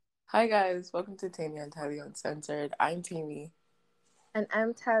Hi guys, welcome to Tammy and Tally Uncensored. I'm Tammy. And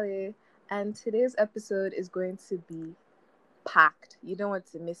I'm Tally, and today's episode is going to be packed. You don't want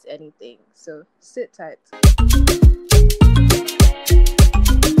to miss anything, so sit tight.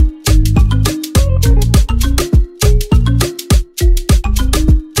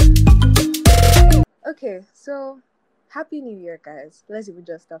 Okay, so Happy New Year, guys. Let's even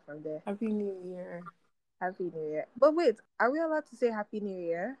just start from there. Happy New Year. Happy New Year. But wait, are we allowed to say Happy New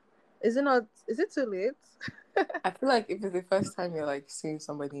Year? Is it not? Is it too late? I feel like if it's the first time you're like seeing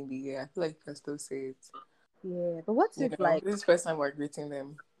somebody in the year, I feel like you can still say it. Yeah, but what's You if know, like this is the first time we're greeting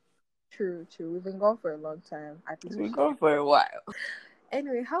them. true, true? We've been gone for a long time. At least we We've been should. going for a while.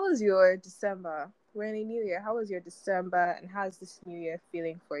 Anyway, how was your December? We're in a new year. How was your December and how's this new year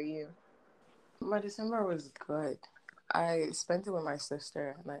feeling for you? My December was good. I spent it with my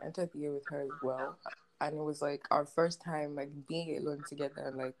sister and I entered the year with her as well. And it was like our first time like being alone together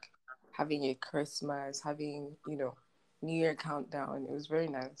and like having a Christmas, having, New Year countdown. It was very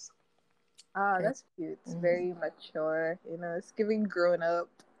nice. Ah, that's cute. Mhm. Very mature, it's giving grown up,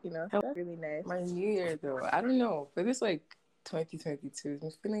 How that's really nice. my New Year though, I don't know. For this like 2022,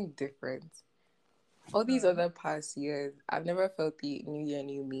 I'm feeling different. All these Hmm. other past years, I've never felt the New Year,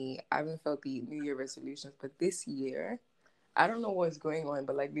 New Me. I haven't felt the New Year resolutions, but this year, I don't know what's going on,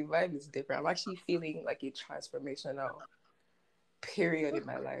 but like the vibe is different. I'm actually feeling like a transformational period in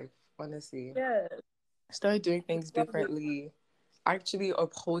my life, honestly. Yeah, I started doing it's things lovely. differently, actually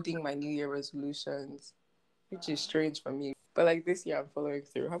upholding my New Year resolutions, which is strange for me. But like this year, I'm following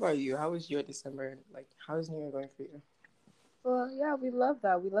through. How about you? How was your December? Like, how's New Year going for you? Well, yeah, we love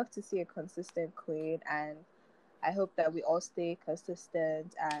that. We love to see a consistent queen, and I hope that we all stay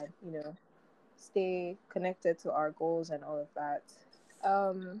consistent and, stay connected to our goals and all of that.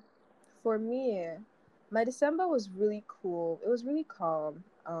 Um, for me, my December was really cool. It was really calm.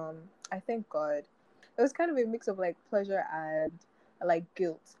 I thank God. It was kind of a mix of like pleasure and like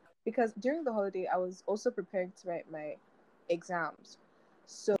guilt because during the holiday I was also preparing to write my exams.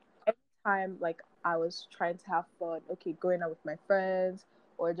 So every time like I was trying to have fun, okay, going out with my friends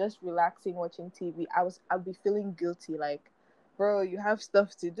or just relaxing watching TV, I'd be feeling guilty like, bro, you have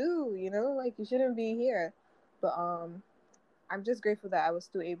stuff to do, like you shouldn't be here. But I'm just grateful that I was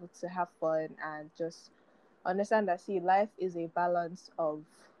still able to have fun and just understand that see life is a balance of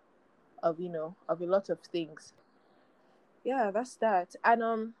a lot of things. Yeah, that's that.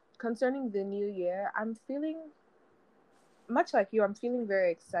 And concerning the new year, I'm feeling much like you, I'm feeling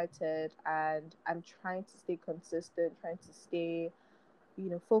very excited and I'm trying to stay consistent, trying to stay,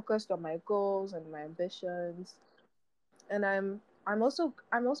 focused on my goals and my ambitions. And I'm also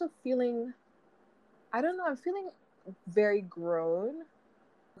feeling I don't know, I'm feeling very grown.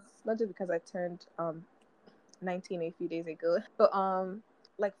 Not just because I turned 19 a few days ago. But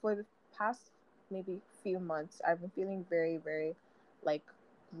like for the past maybe few months, I've been feeling very, very like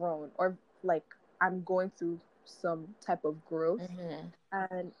grown or like I'm going through some type of growth, Mm-hmm.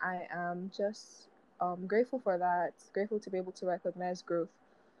 and I am just grateful for that. Grateful to be able to recognize growth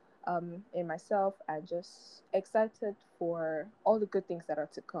in myself and just excited for all the good things that are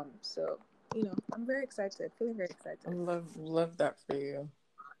to come. So I'm very excited, feeling very I excited. love that for you.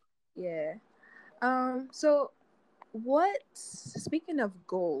 Yeah. So speaking of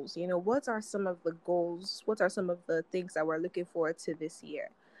goals, what are some of the goals? What are some of the things that we're looking forward to this year?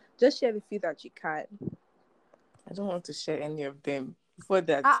 Just share the few that you can. I don't want to share any of them. Before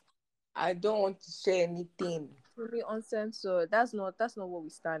that, Ah, I don't want to share anything. really onsen. So that's not what we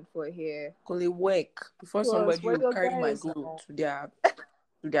stand for here. Call it work before Plus, somebody we're will your carry my guys goal now. to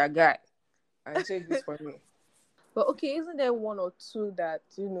their guy and say this for me. But okay, isn't there one or two that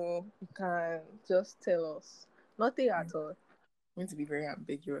you can just tell us? Nothing I'm at all. going to be very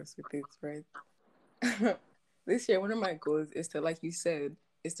ambiguous with it, right? This year, one of my goals is to, like you said,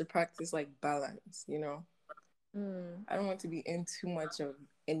 is to practice like balance. Mm, I don't want to be in too much of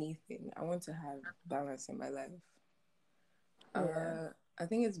anything. I want to have balance in my life. yeah. I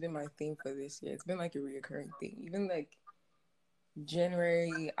think it's been my theme for this year. It's been like a reoccurring thing. Even like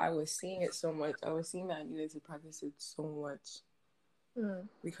January, I was seeing it so much. I was seeing that I needed to practice it so much Mm,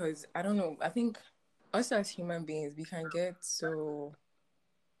 because I don't know. I think us as human beings, we can get so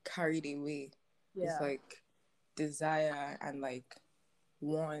carried away with yeah. like desire and like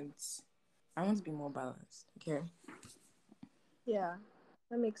wants. I want to be more balanced. Okay. Yeah.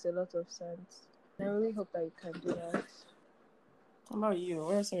 That makes a lot of sense. I really hope that you can do that. How about you?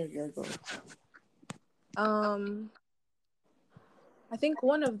 Where are some of your goals? Um, I think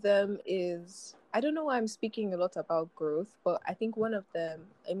one of them is I don't know why I'm speaking a lot about growth, but I think one of them,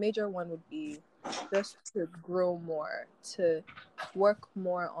 a major one would be just to grow more, to work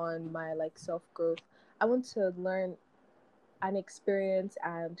more on my like self growth. I want to learn and experience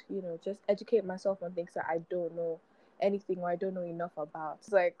and, you know, just educate myself on things that I don't know anything or I don't know enough about.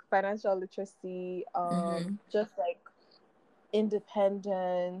 It's like financial literacy, Mm-hmm. just like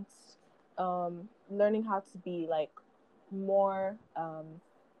independence, learning how to be like more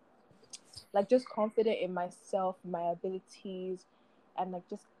like just confident in myself, my abilities, and like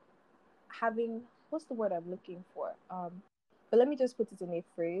just having, what's the word I'm looking for? But let me just put it in a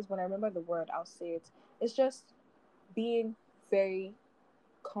phrase. When I remember the word, I'll say it. It's just being very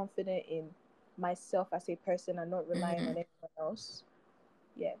confident in myself as a person and not relying on Mm-hmm. anyone else.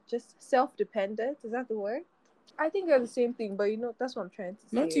 Yeah, just self-dependent. Is that the word? I think they're the same thing, but you know, that's what I'm trying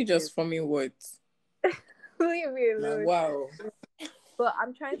to Not say. you just forming words. Leave me Now, alone. wow. But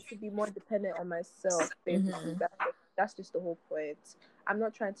I'm trying to be more dependent on myself, basically. Mm-hmm. That's just the whole point. I'm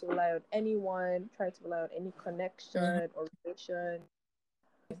not trying to rely on anyone, trying to rely on any Mm-hmm. connection or relation.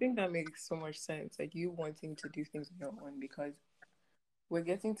 I think that makes so much sense. Like you wanting to do things on your own because we're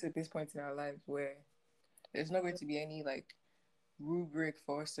getting to this point in our lives where there's not going to be any like rubric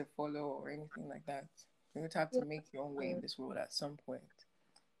for us to follow or anything like that. You're going to have Yeah, to make your own way in this world at some point.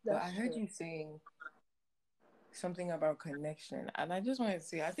 But I that's heard true. you saying something about connection, and I just wanted to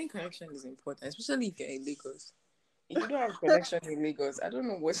say I think connection is important, especially if you're in Lagos. If you don't have connection in Lagos, I don't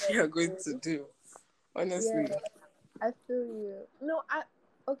know what you're going to do. Yeah, Honestly. I feel you. No, I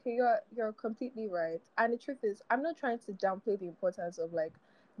okay, you're completely right. And the truth is, I'm not trying to downplay the importance of like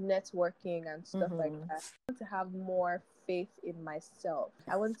networking and stuff like Mm-hmm. that. I want to have more faith in myself.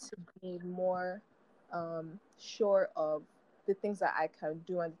 I want to be more sure of the things that I can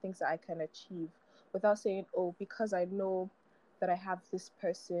do and the things that I can achieve without saying, "Oh, because I know that I have this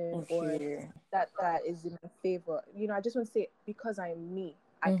person or Okay. that is in my favor." You know, I just want to say because I'm me,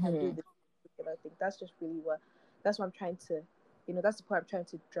 I can do Mm-hmm. this particular thing. That's just really what I'm trying to, you know, that's the point I'm trying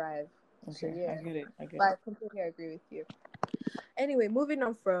to drive. So Okay, I yeah, get it. I get but I it. completely agree with you. Anyway, moving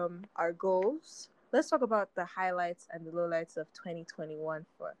on from our goals, let's talk about the highlights and the lowlights of 2021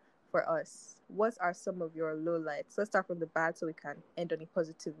 for us. What are some of your lowlights? Let's start from the bad so we can end on a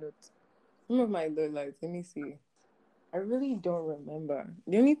positive note. Some of my lowlights. Let me see. I really don't remember.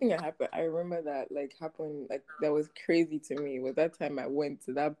 The only thing that happened, I remember that like happened like that was crazy to me was that time I went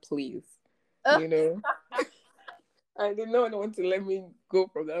to that place. You know, I did not want to let me go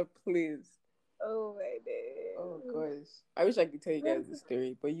from that place. Oh my Oh days. gosh, I wish I could tell you guys the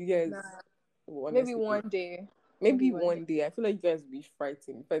story, but you guys Nah, will maybe honestly, one day. Maybe maybe one day. one day. I feel like you guys will be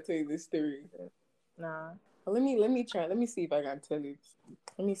frightened if I tell you this story. Nah. But let me try. Let me see if I can tell it.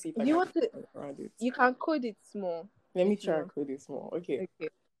 Let me see if I Do you can want to? tell around it. You can code it small Let me if you try and want. code it small. Okay. Okay.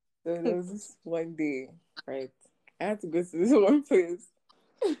 So there was this one day, right? I had to go to this one place.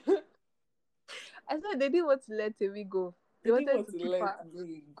 I said they didn't want to let Timmy go. They They didn't wanted want to to keep let her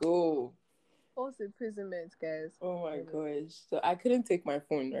me go. false imprisonment, guys. Oh my Anyway. gosh. So I couldn't take my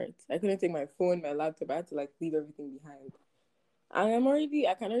phone, right? I couldn't take my phone, my laptop. I had to like leave everything behind. And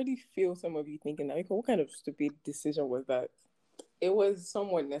I can already feel some of you thinking, like, what kind of stupid decision was that? It was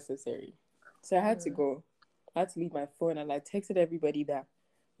somewhat necessary. So I had to Mm. go. I had to leave my phone and I texted everybody that,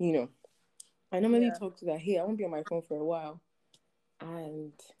 you know, I normally Yeah. talk to that, hey, I won't be on my phone for a while.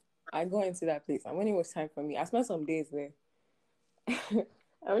 And I go into that place. And when it was time for me, I spent some days there.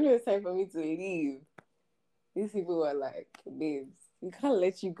 And when it was time for me to leave, these people were like, babes, we can't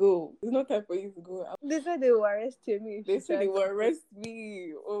let you go. It's not time for you to go. They said they will arrest Timmy if They she said they tries will to go. arrest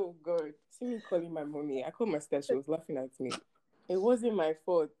me. Oh God. See me calling my mommy. I called my sister. She was laughing at me. It wasn't my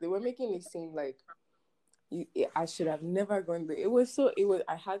fault. They were making it seem like I should have never gone there.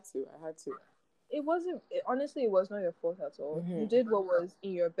 I had to. I had to. It wasn't. Honestly, it was not your fault at all. You Hmm. did what was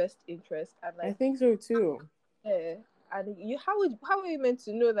in your best interest, and I like, think so too. yeah. And you, how were you meant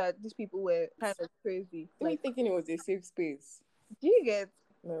to know that these people were kind of crazy? Me Like, thinking it was a safe space. do you get?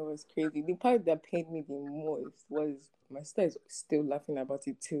 No, it was crazy. The part that pained me the most was my sister is still laughing about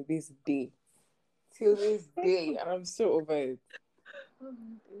it till this day. Till this day. And I'm so over it. Oh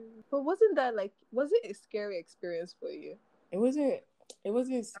my God. But wasn't that like? Was it a scary experience for you? It wasn't it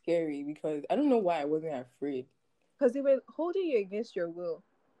wasn't scary because I don't know why I wasn't afraid. Because they were holding you against your will.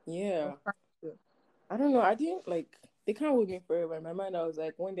 Or Yeah. trying to. I don't know. I didn't like they can't hold me forever. In my mind I was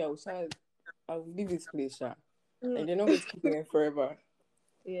like one day I will leave this place, sha. Mm. And they're not going to keep me there forever.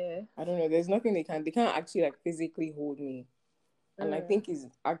 Yeah. I don't know. There's nothing they can't actually like physically hold me. And I Mm. think it's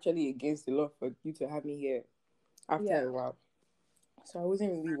actually against the law for you to have me here after Yeah. a while. So I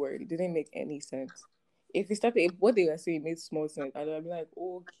wasn't really worried. It didn't make any sense. If what they were saying made small sense, I'd be like,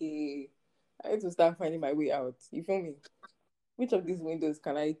 okay, I need to start finding my way out. You feel me? Which of these windows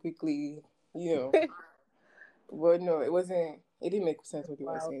can I quickly? you know. But no, it wasn't. It didn't make sense what you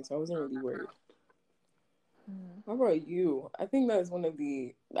were Wow. saying, so I wasn't really worried. Mm. How about you? I think that was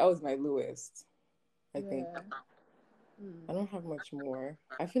that was my lowest. I think Yeah. Mm. I don't have much more.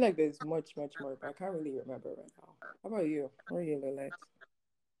 I feel like there's much, much more, but I can't really remember right now. How about you? What are your lowlights?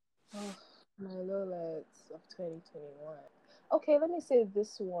 Oh, my lowlights of 2021. Okay, let me say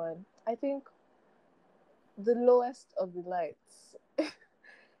this one. I think the lowest of the lights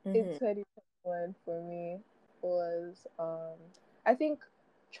in Mhm. 2021 for me was I think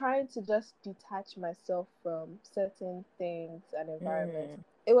trying to just detach myself from certain things and environments. Mhm.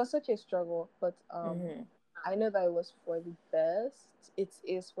 It was such a struggle, but Mhm. I know that it was for the best. It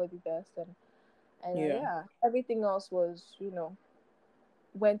is for the best, and Yeah. yeah, everything else was,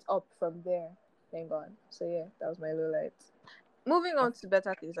 went up from there. Thank God. So yeah, that was my low light. Moving on to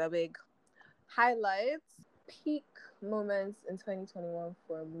better things, I beg. Highlights, peak moments in 2021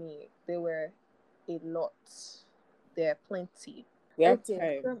 for me. They were a lot. There are plenty. We have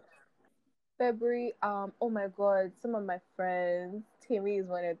Okay, time. so February. Oh my God, some of my friends. Timmy is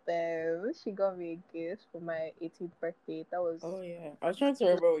one of them. She got me a gift for my 18th birthday. That Oh was. yeah. I was trying to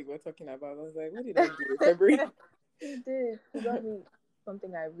remember what you were talking about. I was like, what did I do in February? She did. She got me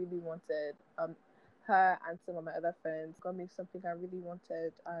something I really wanted. Her and some of my other friends got me something I really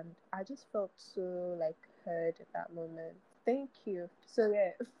wanted, and I just felt so like heard at that moment. Thank you. So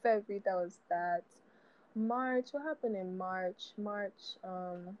yeah, February that was that. March. What happened in March? March.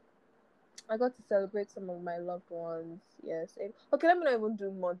 I got to celebrate some of my loved ones. Yes. Okay, let me not even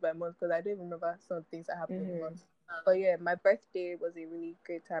do month by month because I don't even remember some of the things that happened in the Mhm. month. But yeah, my birthday was a really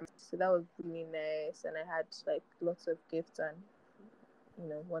great time. So that was really nice, and I had like lots of gifts and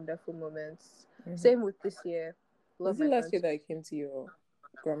wonderful moments. Mhm. Same with this year. Love Was it my last year friends. that I came to your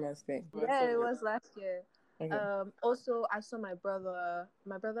grandma's thing? Yeah, it was last year. Okay. Also, I saw my brother.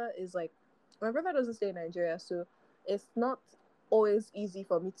 My brother doesn't stay in Nigeria, so it's not always easy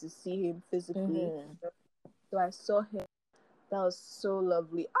for me to see him physically. Mhm. So I saw him. That was so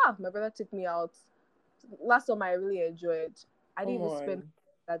lovely. My brother took me out. Last time I really enjoyed. I Come didn't even spend on.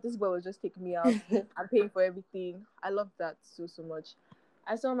 that. This boy was just taking me out. I'm paying for everything. I love that so much.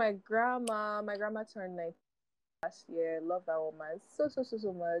 I saw my grandma. My grandma turned 90 last year. Love that woman so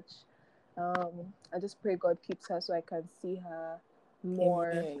much. I just pray God keeps her so I can see her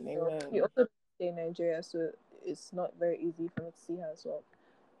more. Amen. He Amen. also stay in Nigeria, so it's not very easy for me to see her as well.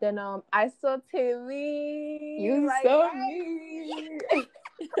 Then I saw Timmy, You my saw guy. me.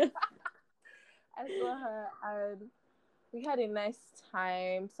 I saw her and we had a nice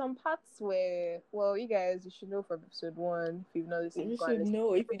time. Some parts were, well, you should know from episode 1. If you've not listened, You go and should listen.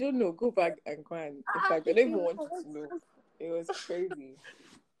 know. If you don't know, go back and go and. In fact, I don't even want you to know. It was crazy.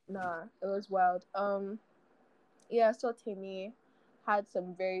 Nah, it was wild. Yeah, I saw Timmy, had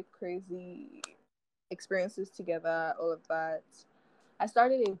some very crazy experiences together, all of that. I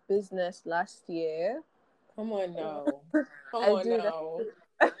started a business last year. Come on now. Come I on do now.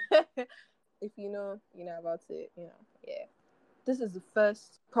 that. If you know about it, yeah. This is the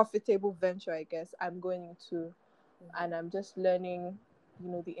first profitable venture I guess I'm going into, and I'm just learning,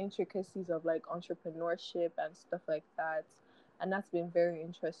 the intricacies of like entrepreneurship and stuff like that. And that's been very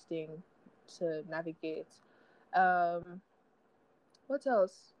interesting to navigate. Um, what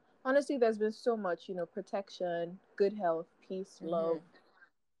else? Honestly, there's been so much, protection, good health, peace, love,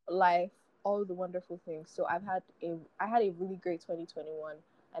 Mm-hmm. life, all the wonderful things. So I had a really great 2021,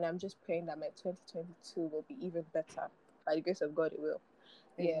 and I'm just praying that my 2022 will be even better. By the grace of God, it will.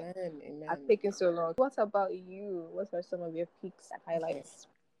 Yeah, Amen. I've Amen. taken so long. What about you? What are some of your peaks and Okay. highlights?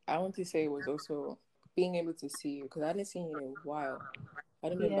 I want to say it was also being able to see you because I hadn't seen you in a while. I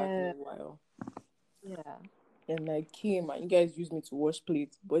hadn't been back in a Yeah, while. yeah. And I came and you guys used me to wash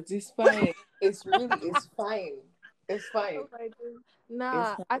plates, but it's fine. It's fine. It's fine. Oh my god. It's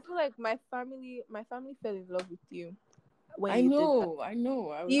Nah, fine. I feel like my family fell in love with you when you did that. I know.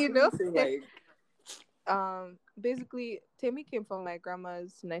 I was You really know? so like, Basically Temi came from my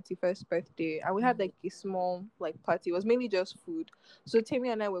grandma's 91st birthday, and we had mhm, like a small like party. It was mainly just food. So Temi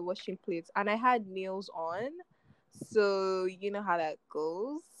and I were washing plates, and I had nails on, so you know how that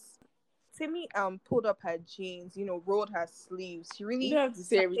goes. Timmy pulled up her jeans, rolled her sleeves. She you really don't have to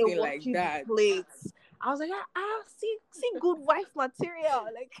say started everything like washing the that. plates. I was like, see good wife material.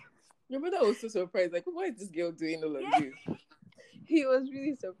 Like, Your brother was so surprised. Like, what is this girl doing all of yeah, this? he was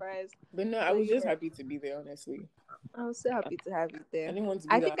really surprised. But no, I But was just yeah, happy to be there, honestly. I was so happy to have you I there. didn't want to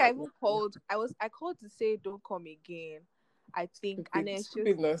be I think that I house even member. called. I called to say don't come again. I think, and Stupid, then she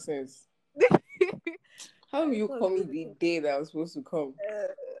stupid was. nonsense. How will I you called call me to say, the day that I was supposed to come?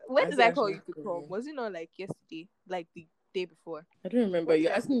 when I did said I I should call not you to come come? again. Was it not like yesterday? Like the day before. I don't remember. What was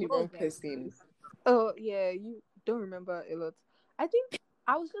You're I? asking the What wrong was I? person. Oh yeah, you don't remember a lot. I think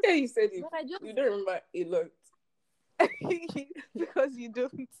I was just Yeah, you said it. when I just You don't remember a lot. because you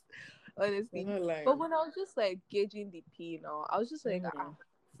don't You're honestly. not But lying. when I was just like gauging the P now, I was just like, Mm-hmm.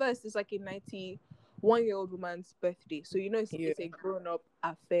 first it's like a 91-year-old woman's birthday, so Yeah. it's a grown up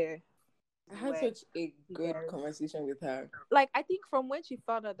affair. I had Where such a good yes, conversation with her. like I think from when she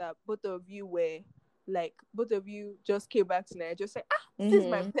found out that both of you just came back to Nigeria, just like this is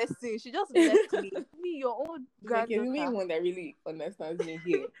my Mm-hmm. person. She just left me, your own It's like you're the granddaughter. only one that really understands me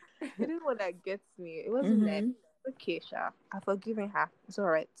here. You didn't want that gets me. It wasn't nice. Mm-hmm. Okay, Sha. I've forgiven her. It's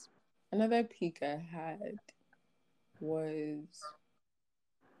alright. Another peak I had was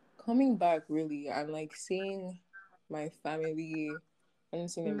coming back really and like seeing my family. I haven't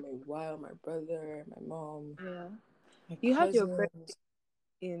seen them in a while. My brother, my mom, Yeah. my You had your birthday cousins.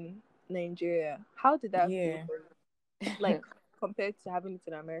 in Nigeria. How did that feel Yeah. for you? Like compared to having it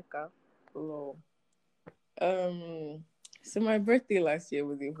in America? Lol. Um, so my birthday last year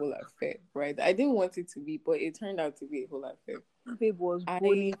was a whole affair, right? I didn't want it to be, but it turned out to be a whole affair. Babe was I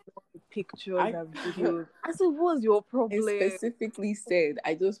boning all the pictures I and videos. I said, what's your I problem? specifically said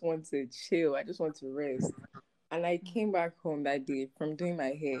I just want to chill. I just want to rest. And I came back home that day from doing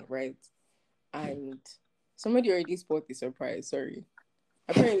my hair, right? And somebody already spoiled the surprise. Sorry.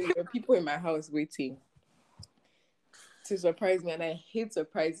 Apparently, there were people in my house waiting to surprise me, and I hate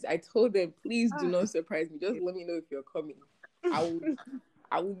surprises. I told them, please do Ah, not surprise me. Just let me know if you're coming. I will,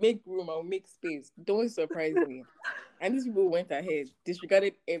 I will make room. I will make space. Don't surprise me. And these people went ahead,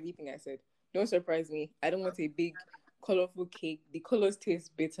 disregarded everything I said. Don't surprise me. I don't want a big, colorful cake. The colors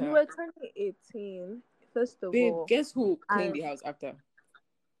taste you bitter. were turning 18, first of Babe, all. guess who cleaned And the house after?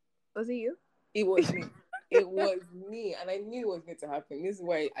 was it you? It was me. It was me. And I knew it was going to happen. This is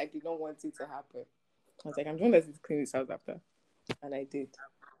why I did not want it to happen. I was like, I'm doing this to clean this house after. And I did.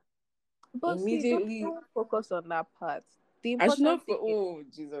 But see, Immediately, don't focus on that part. The I should not important for thing is oh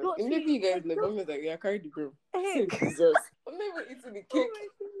Jesus. don't Immediately see you guys like left. don't Mom was like, yeah, carry the broom. I hey. said, Jesus. I'm not even eating the Oh cake. my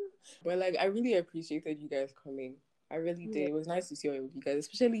goodness. But like I really appreciated you guys coming. I really did. Yeah. It was nice to see all of you guys,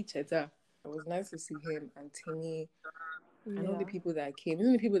 especially Cheta. It was nice to see him and Timmy and all the Yeah. people that came,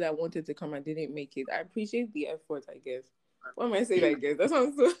 even the people that wanted to come and didn't make it. I appreciate the effort, I guess. What am I saying, I guess? That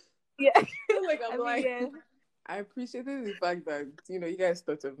sounds so Yeah. feel like I I'm mean, like yeah. I appreciated the fact that, you guys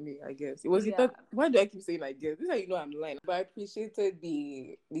thought of me, I guess. It was the Yeah. thought. Why do I keep saying I guess? This is how you know I'm lying. But I appreciated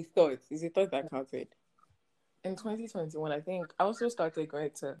the thought. It's the thought that counted. In 2021, I think I also started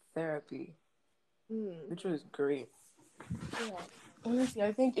going to therapy, Mm. which was great. Yeah. Honestly,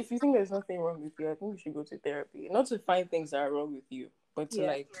 I think if you think there's nothing wrong with you, I think you should go to therapy. Not to find things that are wrong with you, but to Yeah.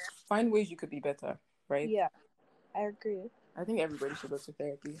 like find ways you could be better, right? Yeah. I agree. I think everybody should go to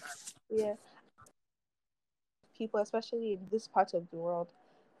therapy. Yeah. People, especially in this part of the world,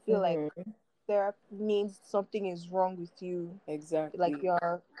 feel like Mm-hmm. therapy means something is wrong with you, like Exactly.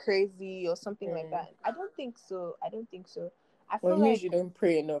 you're crazy or something like Mm. that. I don't think so. I don't think so. I Well, feel it means like you don't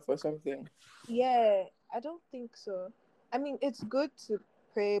pray enough or something. yeah, I don't think so. I mean, it's good to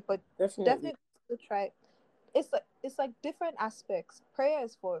pray, but Definitely. definitely to try. It's like different aspects. Prayer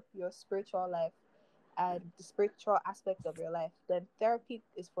is for your spiritual life and the spiritual aspect of your life. Then therapy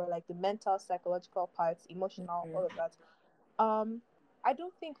is for like the mental, psychological parts, emotional, all Mm. of that. Um, I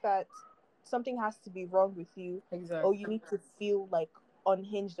don't think that something has to be wrong with you or you Exactly. need to feel like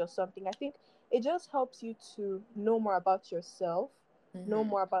unhinged or something. I think it just helps you to know more about yourself, know Mm-hmm.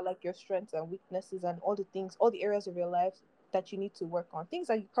 more about like your strengths and weaknesses and all the things, all the areas of your life that you need to work on, things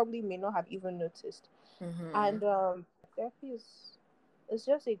that you probably may not have even noticed. Mm-hmm. And therapy is it's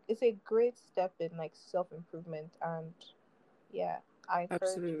just it's a great step in like self improvement. And yeah, I encourage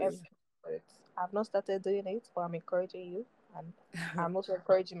Absolutely. everyone to do it. I've not started doing it, but I'm encouraging you, and I'm also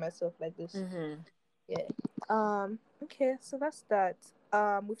encouraging myself like this. Mm-hmm. Yeah. Okay, so that's that.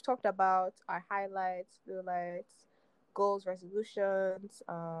 We've talked about our highlights, lowlights, goals, resolutions.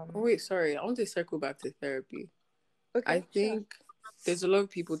 Oh, wait, sorry. I want to circle back to therapy. I Okay, sure. think there's a lot of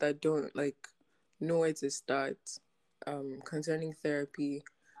people that don't like know where to start concerning therapy.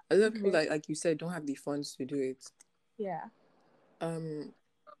 A lot of people Okay. like you said don't have the funds to do it. Yeah. Um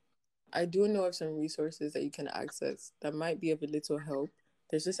I do know of some resources that you can access that might be of a little help.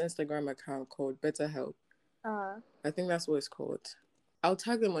 There's this Instagram account called BetterHelp. Uh. I think that's what it's called. I'll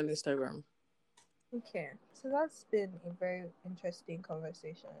tag them on Instagram. Okay. So that's been a very interesting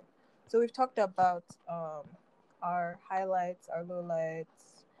conversation. So we've talked about our highlights, our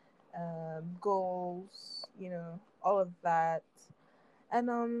lowlights, goals, all of that.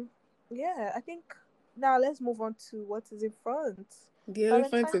 And yeah, I think now let's move on to what is in front. The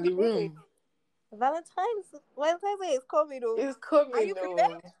elephant in the Valentine's Day. room. Valentine's Day is coming, oh. It's Are coming, you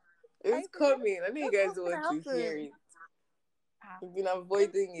prepared? no. Are It's you prepared? coming. I know you guys What's don't gonna want to hear happen? it. Ah, You've been tell-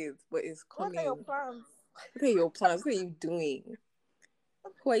 avoiding it, but it's what are your coming. plans? What are your plans? What are you doing?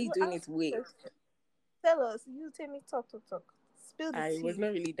 Who are you You doing it ask with? questions. Tell us. You tell me. Talk. Spill the I was tea.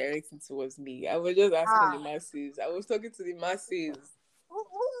 not really directing towards me. I was just asking the Ah, masses. I was talking to the masses. who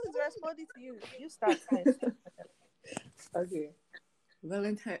is responding to you? You start first. Okay.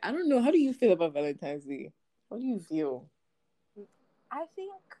 Valentine. I don't know. How do you feel about Valentine's Day? How do you feel? I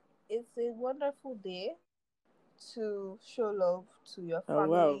think it's a wonderful day to show love to your Oh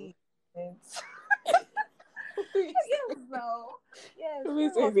wow. family. And You yes, no, yes, show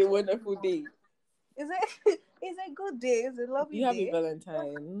say love it's a to wonderful everyone. day. Is it? It's a good day. It's a Do lovely you have a day.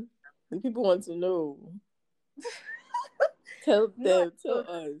 Valentine? The people want to know. Tell No, I them. Tell don't.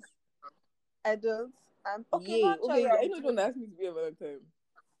 us. I don't. Okay. No, Yay. actually, Okay. I I know. do. Don't ask me to be a Valentine.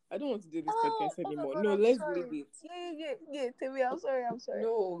 I don't want to do this Oh, podcast oh my anymore. God, No, I'm let's leave sorry. it. Yeah. Tell me, I'm sorry. I'm sorry.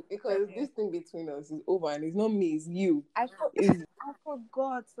 No, because Okay. this thing between us is over and it's not me, it's you. I for- Is I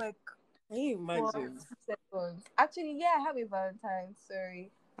forgot. Like can you for imagine? 2 seconds. Actually, yeah, I have a Valentine. Sorry.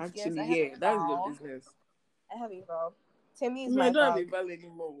 Yes, Actually, I have yeah, a that's your vow. business. I have a vow. Temi I is mean, I my don't have vow. a val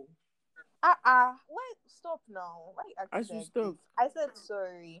anymore. Why stop now? Why you I acting should like this? stop. I said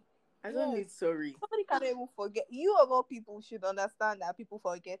sorry. I don't Yes. need sorry. Somebody can't even forget. You of all people should understand that people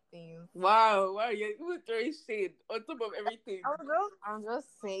forget things. Wow, you're even throwing shade on top of everything. I'm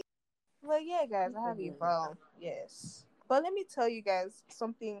just saying. But yeah, guys, I have a vow. Yes. But let me tell you guys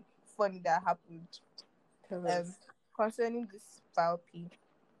something funny that happened. Tell Um, us. concerning this vow P.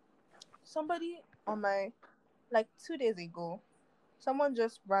 Somebody on my, like, 2 days ago, someone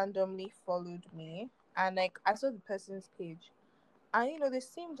just randomly followed me, and like I saw the person's page, and they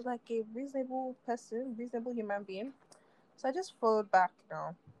seemed like a reasonable person, reasonable human being. So I just followed back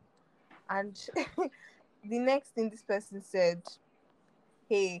now, and the next thing this person said,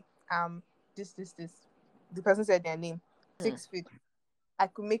 "Hey, this." The person said their name. 6 feet. I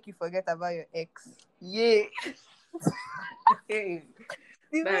could make you forget about your ex. Yeah. Hey,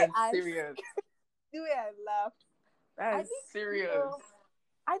 The way that's I, serious. the way I laughed. I That's think serious.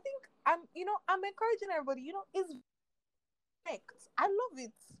 I think I'm encouraging everybody. It's correct. I love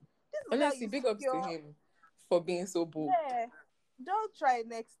it. This is how Honestly, you big ups to secure. him for being so bold. Yeah. Don't try it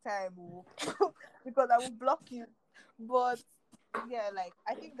next time, oh, because I will block you. But yeah, like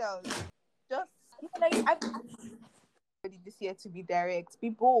I think that was just like I ready this year to be direct, be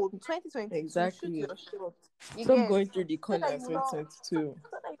bold. 2022, shoot Exactly. your shot. You Stop get going through the so that corner you will not 2022.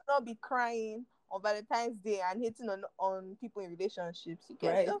 so that you will not be crying on Valentine's Day and hating on people in relationships. You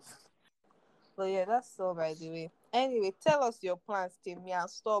get Right? just. But yeah, that's all by the way. Anyway, tell us your plans, Timmy, and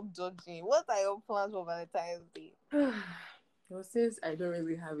stop judging. What are your plans for Valentine's Day? Well, since I don't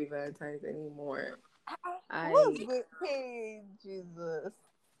really have a Valentine's anymore, What's I good? Hey, Jesus.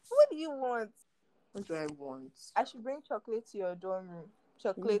 What do you want? what do I want? I should bring chocolate to your dorm room.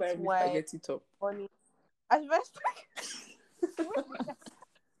 Can you buy Chocolate, me wine, spaghetti top? money. I should buy spaghetti.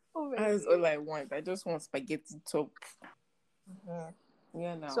 Oh my That's all days. I want. I just want spaghetti top. Mhm.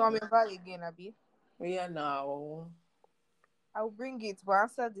 Yeah, So I'm now. invited again, Abby. Yeah, now. I'll bring it, but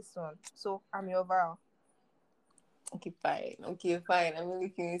answer this one. So I'm your vow. Okay, fine. Okay, fine. I mean,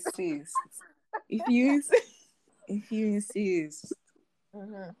 if you insist. If you insist. If you insist.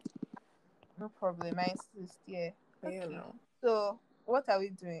 Mm-hmm. No problem. I insist. Yeah. Yeah, Okay. now. So what are we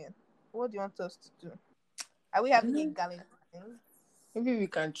doing? What do you want us to do? Are we I having don't a know. gala? Maybe we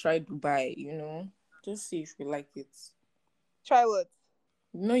can try Dubai, Just see if we like it. Try what?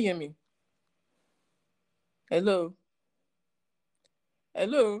 You know, hear me? Hello?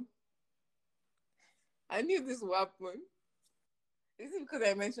 Hello? I knew this would happen. Is it because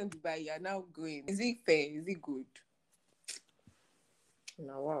I mentioned Dubai? You're now going. Is it fair? Is it good?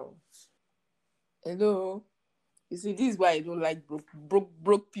 Now, wow. Hello? You see, this is why I don't like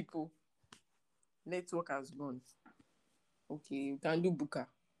broke people. Network has gone. Okay, you can do Buka.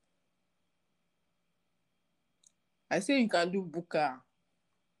 I say you can do Buka.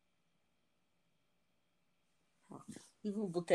 Even Buka